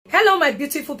Hello my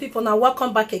beautiful people, now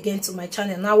welcome back again to my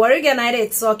channel. Now Warri Girl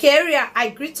TV, so area I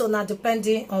greet on now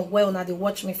depending on where una they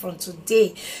watch me from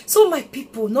today. So my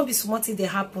people, no be smarty they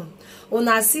happen.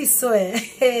 Una see so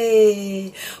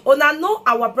hey, una know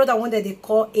our brother one that they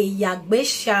call a Yagbe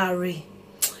Shari.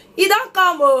 He don't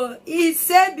come oh, he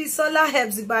said Bisola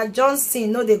helps but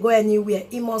Johnson no they go anywhere.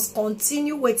 He must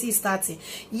continue what he started.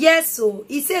 Yes, so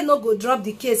he said no go drop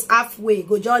the case halfway,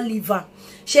 go just leave her.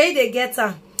 Shey they get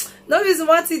her. No reason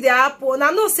what they happen.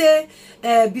 I know say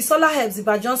Bisola helps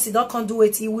but Johnson don't come do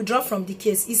it. He will drop from the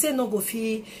case. He said no go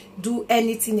fit do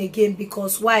anything again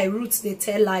because why roots they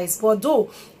tell lies. But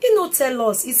though he no tell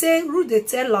us, he say root they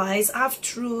tell lies, have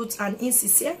truth and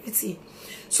insincerity.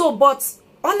 So but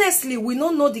honestly, we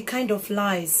don't know the kind of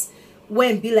lies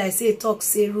when be like say talk,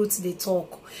 say roots they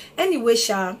talk. Anyway,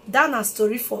 Sha, that's a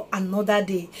story for another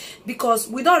day. Because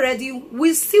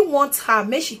we still want her.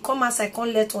 May she come outside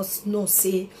and let us know,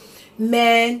 say,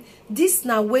 man, this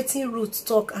now waiting root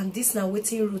talk and this now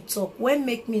waiting root talk. When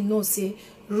make me know, say,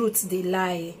 roots they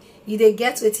lie. You they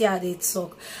get with here they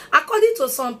talk. According to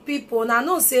some people, and I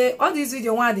know say all these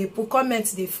videos why they put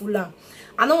comments they full on.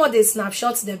 I know what they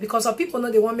snapshots them because some people know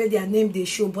they want me their name they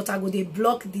show, but I go they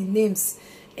block the names.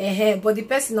 But the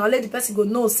person, now let the person go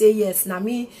no say yes. Now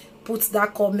me put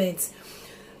that comment.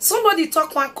 Somebody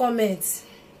talk one comment.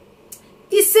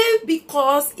 He say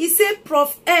because he say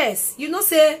Prof S, you know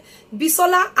say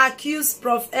Bisola accused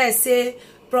Prof S say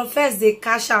Prof S they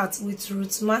cash out with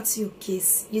Ruth Matthew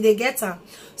case. You they get her.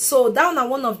 So that was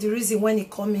one of the reasons when he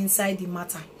come inside the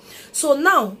matter. So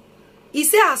now he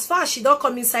say as far as she don't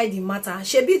come inside the matter,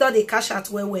 she be that they cash out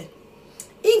well.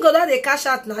 In go down they cash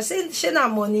out now, she na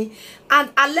money, and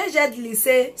allegedly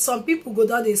say some people go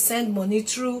down they send money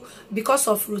through because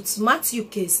of Ruth Matthew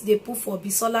case. They put for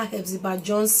Bisola Hepzibah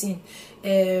Johnson,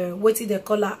 waiting they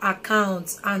call her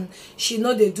account, and she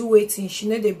know they do waiting. She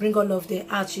know they bring all of the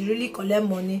out. She really collect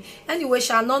money. Anyway,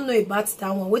 she not know about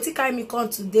that one. Waiting carry me come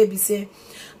today be say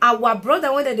our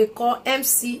brother when they call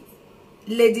MC,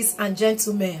 ladies and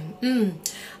gentlemen,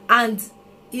 and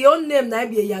his own name na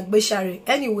be Yagbe Shari.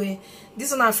 Anyway,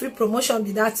 this one a free promotion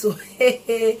be that so.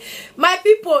 My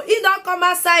people, he don't come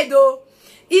outside though.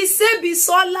 He say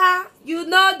Bisola, you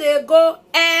know they go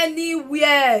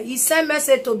anywhere. He send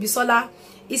message to Bisola.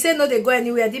 He say no they go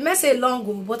anywhere. The message long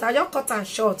go, but I just cut and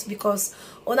short because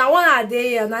on a one a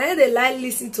day and I they like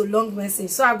listen to long message.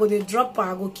 So I go they drop her,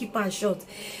 I go keep and short.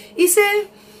 He say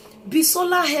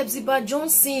Bisola Hepzibah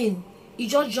Johnson. He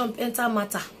just jump enter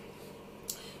matter.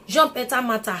 Jump enter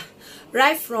matter.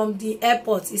 Right from the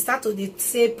airport, he start to they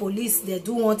say police they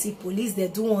do one thing, police they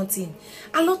do one thing.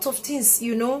 A lot of things,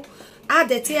 you know. How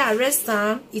they take arrest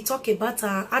her, he talk about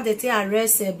her. How they take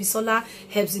arrest Bisola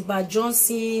Hepzibah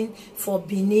Johnson for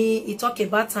Benin, he talk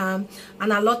about her,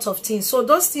 and a lot of things. So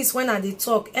those things when they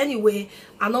talk, anyway,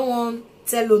 I don't want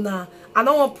tell una. I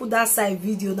don't want to put that side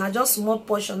video now, just small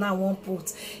portion I won't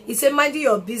put. He say mind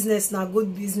your business now,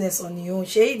 good business on your own.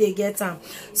 Shey they get them.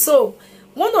 So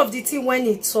one of the thing when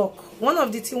he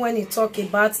talk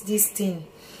about this thing,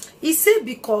 he said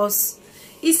because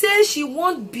he said she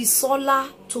want Bisola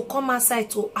to come outside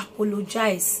to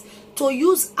apologize, to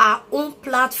use her own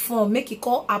platform, make it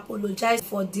call apologize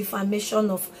for defamation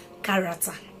of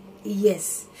character.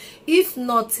 Yes, if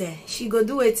not, she go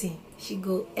do it. She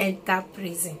go enter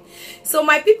prison. So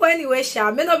my people anyway, Sha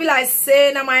may not be like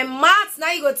say now my maths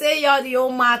now you go tell you the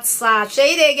old maths sir.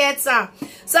 She they get her.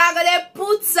 So I gotta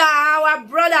put our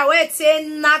brother where say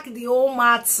knock the old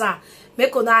maths sir.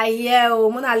 Make una hear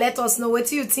oh, muna let us know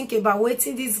what you think about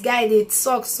waiting this guy they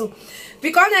talk so.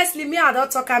 Because honestly, me I don't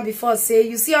talk before say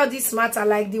you see all this matter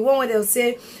like the one where they'll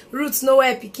say roots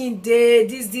nowhere picking day,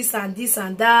 this and this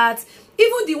and that.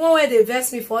 Even the one where they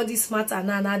verse me for all this matter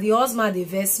now the husband they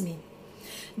verse me.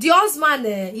 The husband,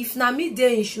 if na me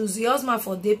dey in shoes, the husband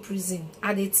for day prison.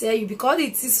 I they tell you because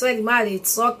it is when the man they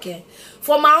talk.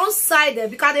 For my own side,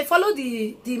 because they follow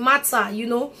the matter, you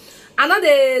know. I know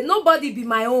they nobody be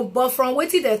my own, but from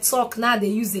waiting they talk now they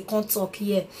use the can't talk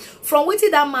here. From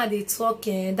waiting that man they talk,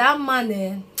 that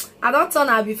man, I don't turn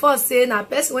her before saying a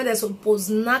person when they suppose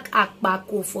knock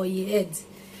akbako for your head.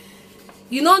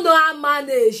 You don't know how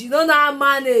manage. You don't know how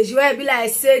manage. You will be like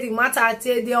say the matter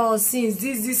take there on scenes,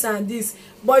 this and this.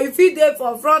 But if you there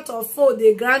for front or four,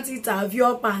 they grant it a view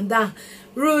up and down.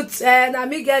 Roots and I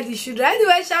me get the children.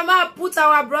 Anyway, Shama put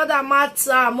our brother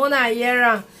matter. Mona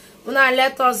Yera. Mona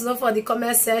let us know for the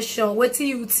comment section. What do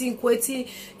you think? Waiting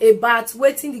about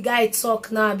waiting the guy talk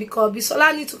now because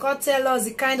Bisola need to come tell us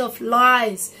the kind of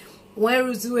lies when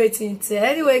we do it.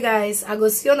 Anyway guys, I go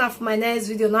see you now for my next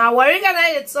video. Now Warri Girl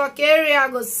TV talk area.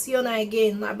 I go see you now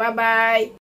again. Bye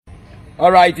bye.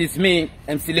 All right, it's me,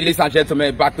 MC, ladies and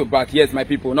gentlemen, back to back. Yes, my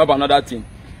people, not about another thing.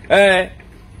 It's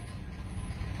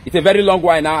a very long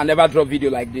while now. I never drop video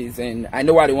like this, and I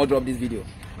know why they won't drop this video.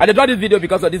 I drop this video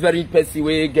because of this very person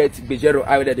we get Bejero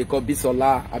out there they call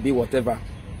Bisola, Abi whatever.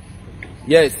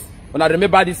 Yes, when I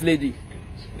remember this lady,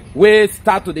 we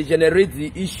start to degenerate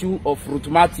the issue of Ruth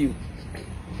Matthew,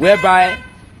 whereby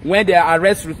when they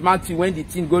arrest Ruth Matthew, when the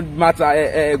thing go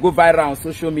viral on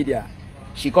social media,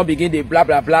 she come begin the blah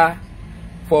blah blah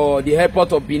for the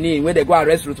airport of Benin. When they go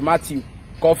arrest Ruth Matthew,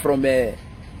 come from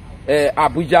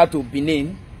Abuja to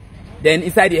Benin. Then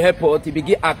inside the airport, he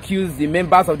begin accuse the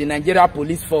members of the Nigeria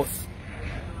police force.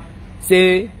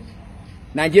 Say,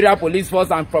 Nigeria police force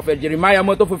and Prophet Jeremiah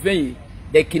Motofufeyi,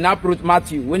 they kidnap Ruth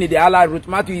Matthew. When they allow Ruth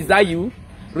Matthew, is that you?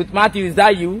 Ruth Matthew, is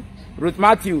that you? Ruth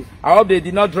Matthew, I hope they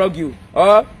did not drug you.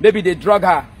 Or maybe they drug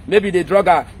her. Maybe they drug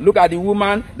her. Look at the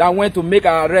woman that went to make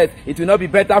her arrest. It will not be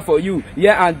better for you.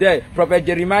 Here and there. Prophet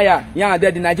Jeremiah. Here and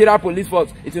there. The Nigeria police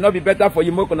force. It will not be better for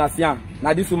you.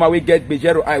 Now this woman we get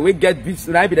Bejero. We get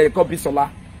Bisola. They call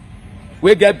Bisola.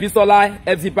 We get Bisola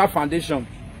FZPA Foundation.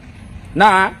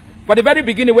 Now, for the very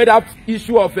beginning, where that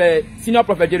issue of senior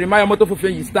Prophet Jeremiah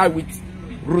Motofufeyi, you start with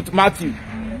Ruth Matthew.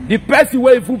 The person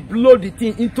where you blow the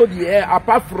thing into the air,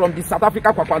 apart from the South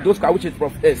Africa Papandoska, which is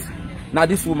Prophet. Now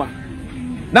this woman.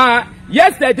 Now,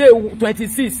 yesterday,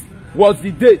 26 was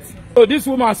the date. So this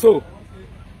woman,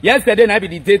 yesterday night be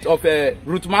the date of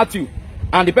Ruth Matthew.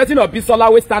 And the person of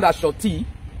Bisola will stand at shorty.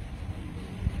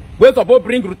 We're supposed to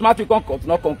bring Ruth Matthew Concord,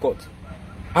 not Concord.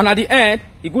 And at the end,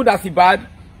 the good as the bad,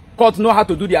 court know how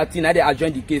to do their thing, and they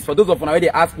adjourn the case. For those of you who they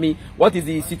ask me, what is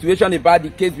the situation about the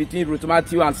case between Ruth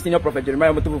Matthew and senior Prophet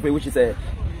Jeremiah Motofufe, which is a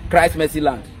Christ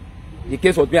Mercyland. The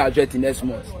case was being adjourned in next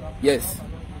month. Yes.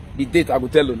 The date I will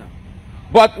tell you now.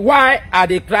 But why are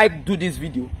they trying to do this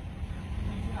video?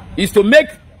 Is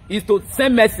to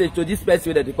send message to this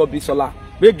person that they call Bisola.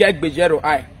 We get Bejero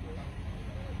I.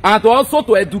 And also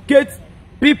to educate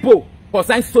people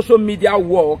concerning social media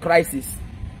war or crisis.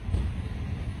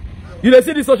 You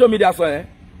see the social media so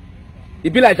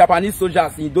it be like Japanese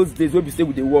soldiers in those days where we say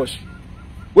with the wash.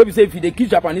 Where we say if they kill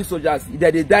Japanese soldiers, if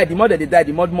they die, the more that they die,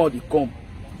 the more they come.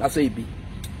 That's what it be.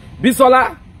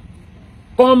 Bisola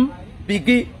come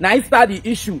begin now start the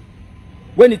issue.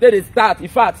 When it start, in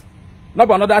fact, not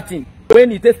another thing.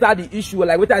 When it start the issue,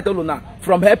 like what I told you now,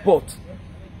 from airport,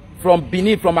 from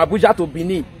Benin, from Abuja to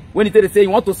Benin, when it say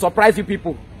you want to surprise you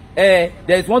people, there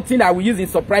is one thing I will use in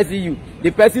surprising you.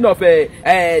 The person of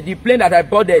the plane that I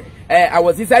boarded, I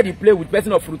was inside the plane with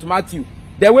person of Ruth Matthew.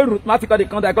 Then when Ruth Matthew got the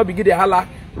contact, I got begin the holla.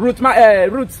 Ruth,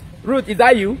 is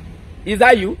that you? Is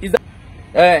that you? Is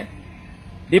that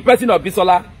the person of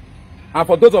Bisola? And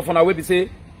for those of you who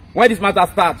say, when this matter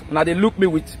starts, now they look me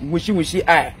with wishy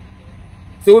eye.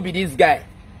 Say, who be this guy?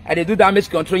 And they do damage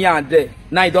control here and there.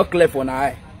 Now it don't clear for an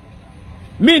eye.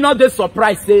 Me not the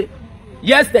surprise say,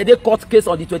 yesterday court case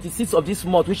on the 26th of this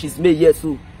month, which is May, yes,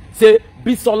 so say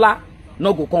Bisola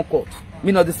no go Concord.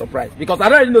 Me not the surprise. Because I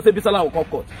don't really know say Bisola will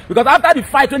Concord. Because after the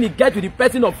fight, when he get to the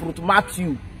person of Ruth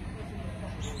Matthew,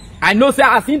 I know say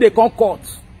I seen the Concord.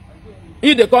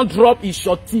 If they can't drop his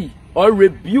shorty or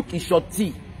rebuke his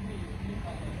shorty.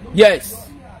 Yes.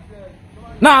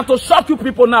 Now to shock you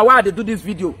people now why they do this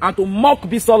video and to mock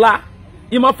Bisola,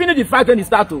 he must finish the fight when he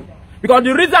start to. Because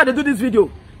the reason they do this video,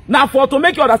 now for to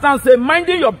make you understand, say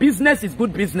minding your business is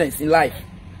good business in life.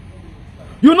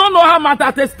 You don't know how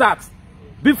matter starts.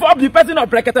 Before the person of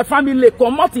Brekete family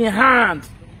come out in hand,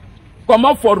 come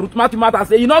up for Ruth Matthew matter,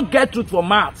 say you not get truth for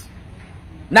mouth.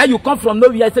 Now you come from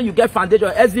nowhere, say you get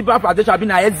foundation, Eczema Foundation, be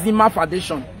na Eczema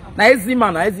Foundation. Na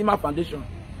Eczema Foundation.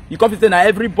 You come to say na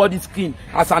everybody's skin,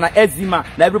 as an eczema,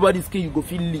 na everybody's skin you go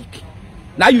feel leak.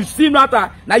 Now you see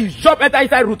matter, now you jump enter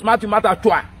inside Ruth Matthew matter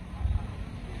twice.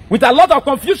 With a lot of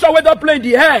confusion where they play in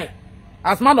the air.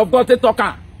 As man of God, they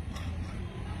talking.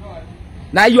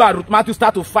 Now you are Ruth Matthew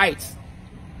start to fight.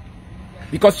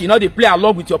 Because you know they play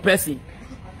along with your person.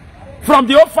 From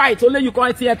the whole fight, only you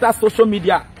can't see enter social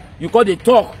media. You call they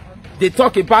talk. They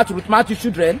talk about Ruth Matthew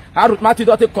children. How Ruth Matthew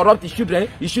don't corrupt his children.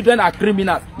 His children are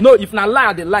criminals. No, if not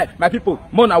lie, they lie. My people,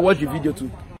 Mona watch the video too.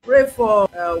 Pray for,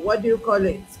 what do you call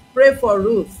it? Pray for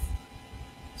Ruth.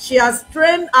 She has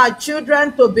trained her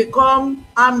children to become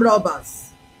armed robbers.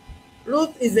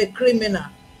 Ruth is a criminal,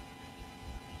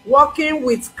 working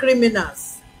with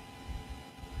criminals.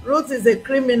 Ruth is a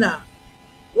criminal,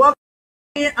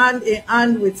 working hand in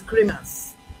hand with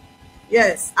criminals.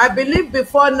 Yes, I believe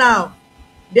before now,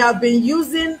 they have been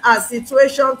using a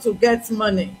situation to get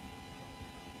money.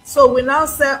 So we now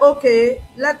say, okay,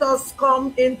 let us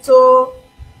come into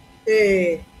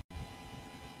a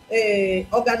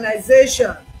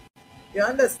organization. You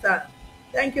understand?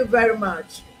 Thank you very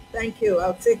much. Thank you.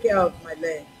 I'll take care of my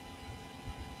leg.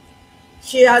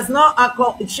 She has not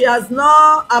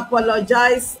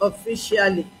apologized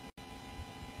officially.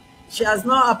 She has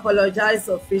not apologized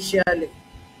officially.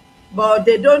 But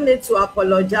they don't need to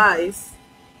apologize.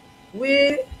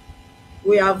 We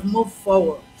have moved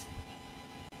forward.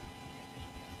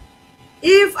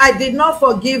 If I did not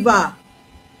forgive her,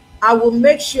 I will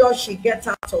make sure she gets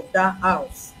out of that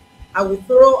house. I will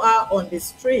throw her on the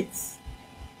streets.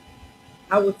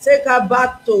 I will take her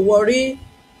back to Warri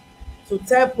to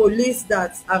tell police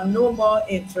that I'm no more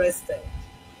interested.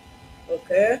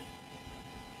 Okay?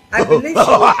 I believe she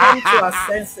will come to her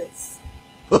senses.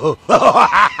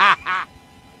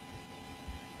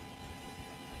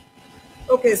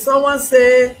 Okay, someone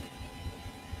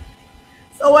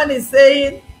is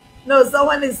saying,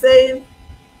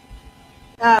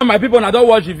 my people, now don't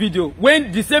watch the video.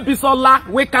 When the same Bisola,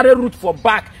 we carry root for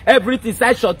back, everything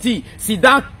side shorty, sit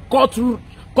down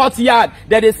courtyard,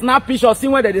 there is snap picture, see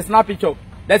where there is snap picture.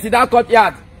 They sit down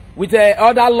courtyard with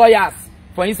other lawyers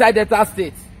for inside Delta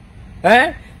State.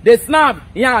 They snap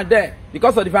here and there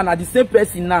because of the fact that the same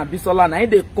person now, Bisola, now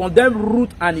they condemn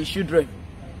Ruth and his children.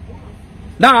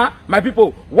 Now, my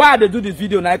people, why they do this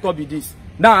video now? It could be this.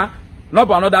 Now, not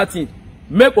for another thing.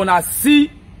 Make una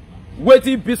see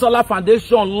waiting Bisola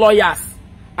Foundation lawyers,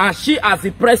 and she as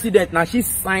the president now she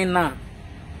signed now.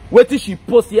 Waiting she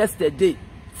post yesterday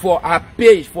for her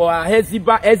page, for her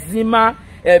Bisola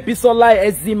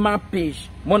Ezima page.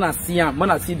 Mona see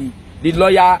the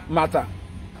lawyer matter.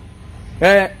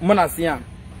 Mona see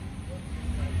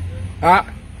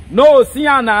no, see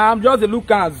now, I'm just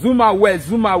looking at Zuma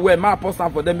well. My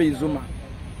person for them is Zuma.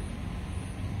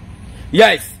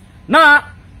 Yes. Now,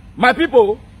 my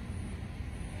people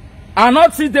are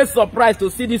not surprised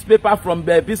to see this paper from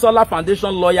the Bisola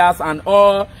Foundation lawyers and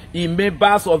all the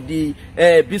members of the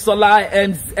Bisola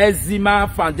Ezima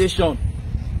Foundation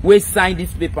we signed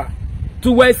this paper.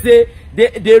 To where say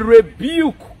they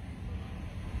rebuke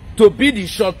to be the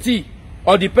shorty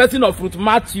or the person of Ruth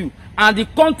Matthew. And the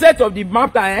content of the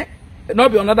matter,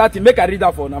 not be another thing. Make a read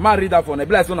that for now. Man, read that for now.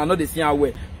 Bless you. Not the same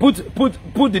way. Put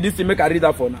this thing. Make a read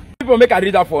that for now. People make a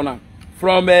read that for now.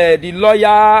 From the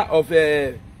lawyer of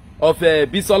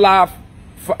Bisola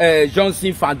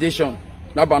Johnson Foundation.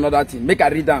 Not be another thing. Make a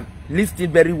read that.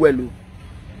 Listen very well.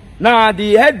 Now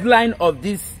the headline of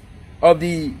this of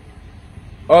the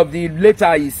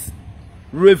letter is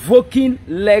revoking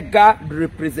legal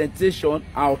representation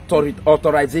and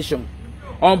authorization.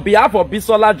 On behalf of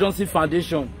Bisola Johnson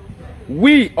Foundation,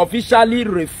 we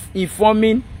officially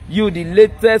informing you the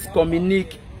latest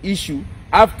communique issue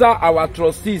after our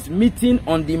trustees meeting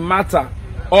of the matter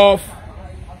of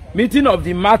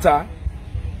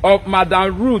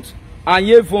Madam Ruth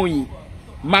Anyevonyi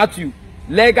Matthew,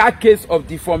 legal case of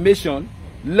defamation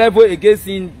leveled against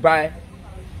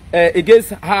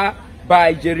her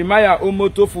by Jeremiah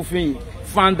Omoto Fufin,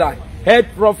 founder,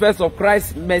 head prophet of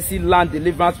Christ Mercyland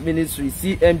Deliverance Ministry,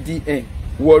 CMDN,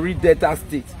 Warri Delta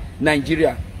State,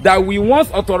 Nigeria, that we once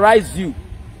authorized you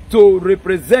to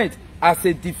represent as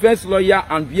a defense lawyer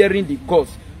and bearing the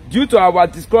cause. Due to our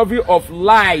discovery of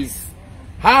lies,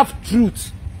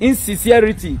 half-truths,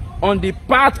 insincerity on the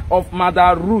part of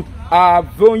Madam Ruth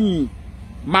Anyevonyi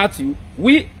Matthew,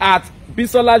 we at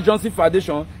Bisola Johnson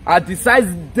Foundation are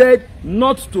decided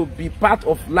not to be part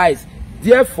of lies.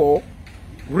 Therefore,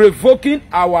 revoking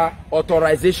our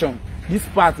authorization. This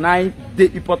part 9,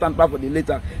 the important part for the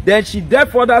letter. Then she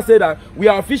therefore said that we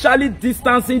are officially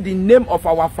distancing the name of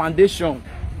our foundation,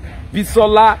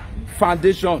 Bisola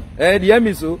Foundation,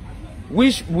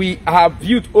 which we have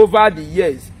built over the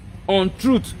years on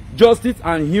truth, justice,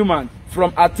 and human,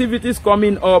 from activities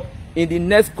coming up in the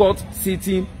next court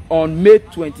sitting on May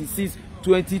 26,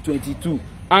 2022,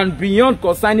 and beyond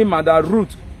concerning Madam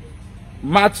Ruth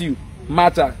Matthew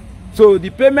matter. So the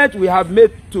payment we have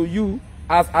made to you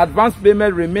as advance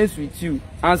payment remains with you,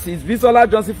 and since Bisola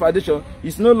Johnson Foundation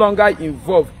is no longer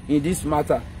involved in this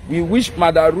matter, we wish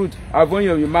Madam Ruth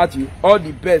Anyevonyi Matthew all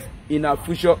the best in her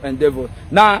future endeavors.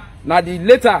 Now the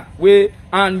letter we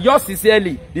and yours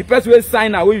sincerely, the person will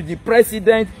sign away with the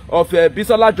president of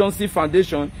Bisola Johnson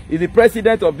Foundation is the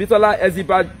president of Bisola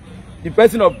Ezima, the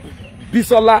person of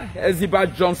Bisola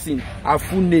Ezima Johnson, her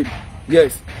full name.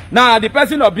 Yes. Now the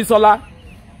person of Bisola,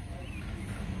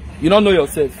 you don't know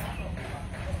yourself.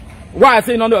 Why I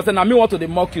say you don't know yourself? Now me want to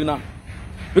mock you now,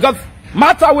 because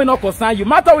matter will not concern you.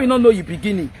 Matter will not know you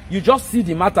beginning. You just see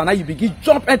the matter now. You begin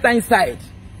jump enter inside.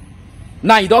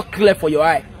 Now you don't clear for your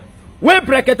eye. When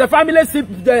Brekete family see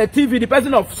the TV, the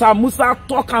person of Samusa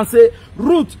talk and say,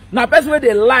 Ruth, now person where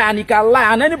they lie and he can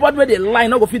lie, and anybody where they lie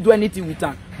not go fit do anything with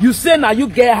them. You say now you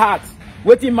get hurt.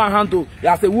 waiting man handle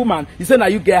as a woman, you say now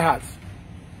you get hurt.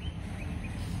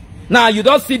 Now you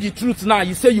don't see the truth now.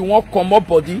 You say you want come up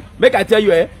body. Make I tell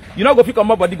you, you not go pick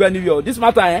come up body go anywhere. This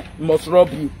matter must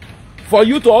rob you. For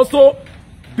you to also,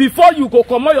 before you go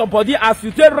come out your body, as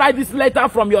you take write this letter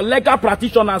from your legal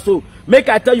practitioner, so make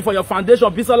I tell you for your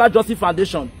foundation, Bisola Justice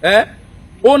Foundation,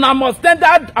 una must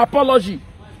tender apology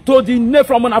to the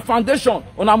from una foundation.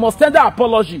 Una must tender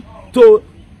apology to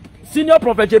Senior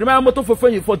Prophet Jeremiah Moto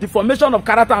for defamation of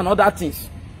character and other things.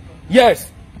 Yes,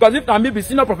 because if not me be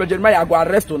Senior Prophet Jeremiah, I go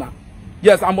arrest una.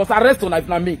 Yes, I must arrest una if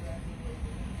not me.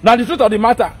 Now the truth of the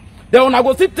matter, then when I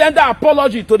go see tender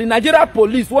apology to the Nigeria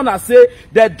police, when I say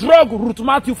they drug Ruth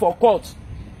Matthew for court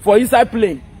for inside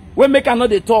plane, when make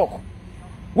another talk,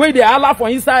 when they allow for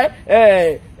inside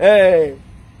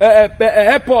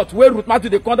airport, where Ruth Matthew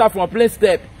they come down from plane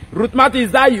step. Ruth Matthew,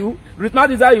 is that you? Ruth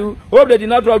Matthew, is that you? Hope they did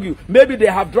not drug you. Maybe they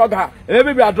have drugged her.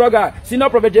 Maybe they have drugged her. Senior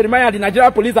Prophet Jeremiah and the Nigeria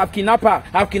police have kidnapped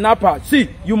her. See,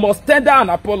 you must tender an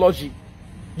apology.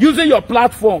 Using your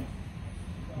platform.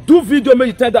 Do video, make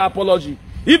you tender apology.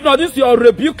 If not, this you're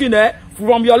rebuking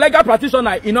from your legal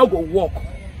practitioner, it not go work.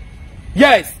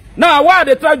 Yes. Now, why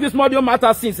they try this model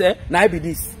matter since now be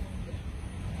this.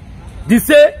 They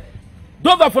say,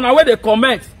 those of you where they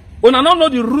comment, una don't know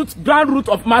the ground root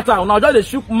of matter. Una just they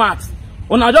shook mouth.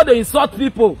 Una just they insult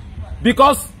people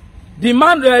because the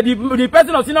man, the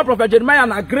person of Senior Prophet Jeremiah,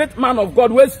 and a great man of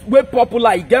God, way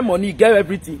popular, he get money, he get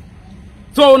everything.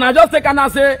 So una just take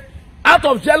and say, out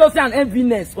of jealousy and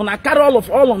enviness, una carry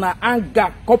all on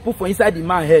anger, couple for inside the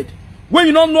man's head. When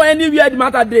you don't know anywhere the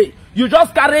matter day, you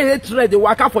just carry hatred, they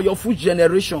work out for your full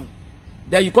generation.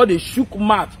 Then you call the shook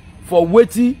mouth for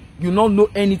waiting you don't know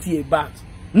anything about.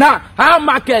 Now, how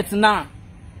market now?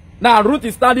 Now, Ruth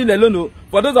is standing alone.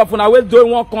 For those of you who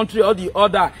doing one country or the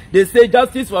other, they say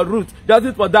justice for Ruth,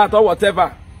 justice for that or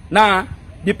whatever. Now,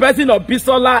 the president of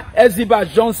Bisola, Eziba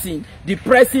Johnson, the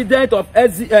president of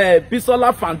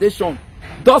Bisola Foundation,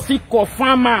 does he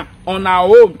confirm her on her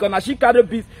own? Because now she carry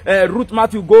Ruth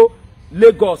Matthew go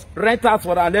Lagos, rent house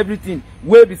for her and everything.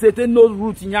 Where be say, no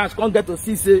Ruth in Yash, can't get to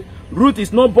see, say, Ruth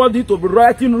is nobody to be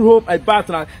writing home about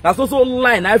now. That's also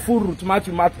line, I full Ruth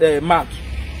Matthew match.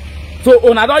 So,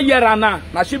 on another year and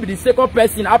now she be the second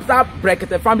person after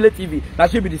Bracket Family TV. Now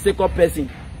she be the second person.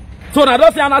 So, now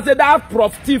don't say, and I say that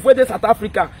Prof Thief where they South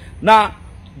Africa. Now,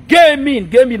 gaming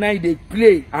now they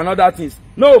play and other things.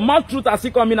 No, more truth are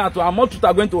still coming out, and more truth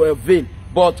are going to avail.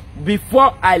 But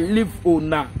before I leave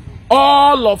Ona,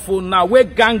 all of Ona, we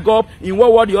gang up in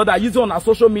one way or the other, using on a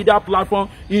social media platform,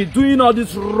 in doing all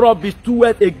this rubbish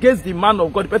towards against the man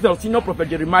of God, the person of Senior Prophet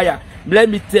Jeremiah. Let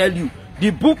me tell you, the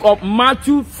book of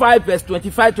Matthew 5 verse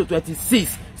 25 to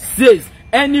 26 says,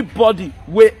 anybody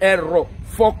will error,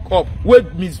 fuck up, will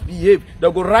misbehave,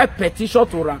 they go write petition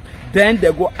to him, then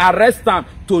they go arrest him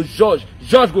to judge.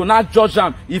 Judge go not judge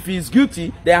him. If he is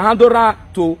guilty, they handle him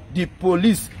to the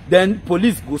police. Then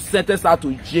police go sentence her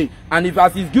to jail. And if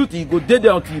as he's guilty, he go dead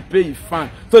there until he pay his fine.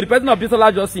 So the person of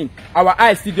Bisola just saying, our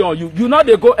eyes still on you. You know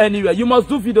they go anywhere. You must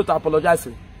do video to apologize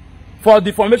for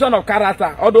the formation of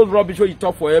character. All those rubbish where you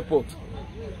talk for airport.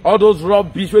 All those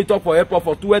rubbish where you talk for airport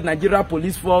for towards Nigeria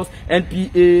Police Force,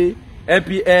 NPA,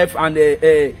 NPF,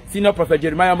 and Senior Prophet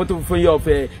Jeremiah Moto of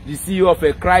the CEO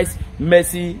of Christ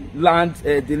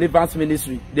Mercyland Deliverance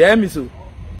Ministry. They hear me so.